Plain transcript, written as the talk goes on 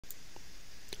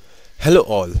Hello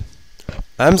all,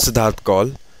 I am Siddharth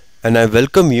Kaul and I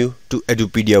welcome you to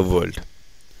Edupedia World.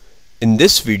 In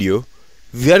this video,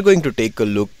 we are going to take a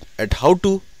look at how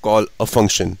to call a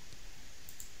function.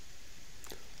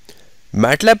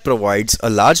 Matlab provides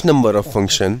a large number of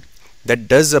functions that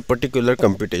does a particular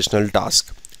computational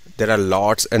task. There are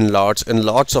lots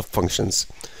of functions.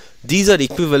 These are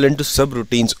equivalent to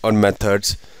subroutines or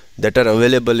methods that are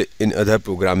available in other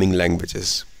programming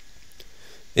languages.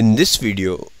 In this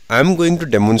video, I am going to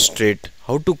demonstrate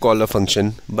how to call a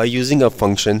function by using a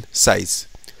function size.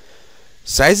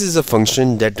 Size is a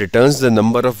function that returns the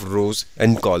number of rows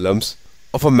and columns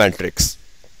of a matrix.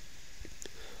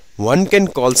 One can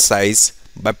call size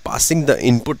by passing the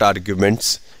input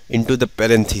arguments into the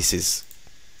parentheses.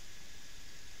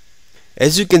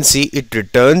 As you can see, it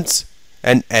returns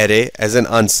an array as an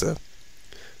answer.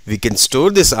 We can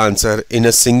store this answer in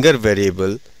a single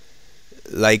variable,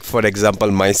 like for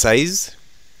example my size,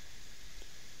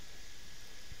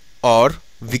 or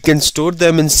we can store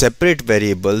them in separate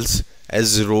variables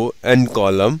as row and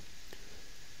column,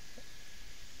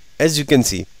 as you can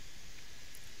see.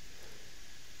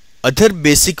 Other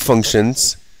basic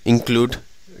functions include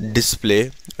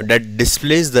display, that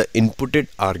displays the inputted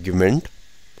argument.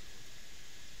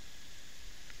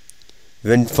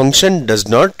 When function does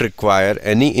not require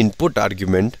any input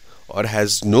argument or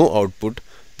has no output,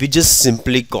 we just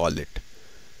simply call it.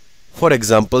 For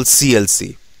example,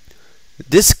 CLC.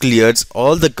 This clears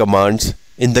all the commands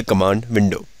in the command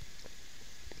window.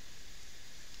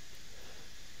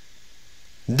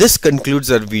 This concludes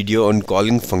our video on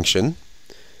calling function.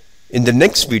 In the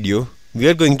next video, we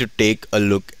are going to take a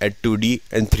look at 2D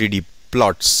and 3D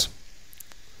plots.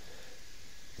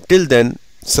 Till then,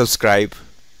 subscribe,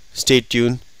 stay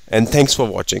tuned, and thanks for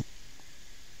watching.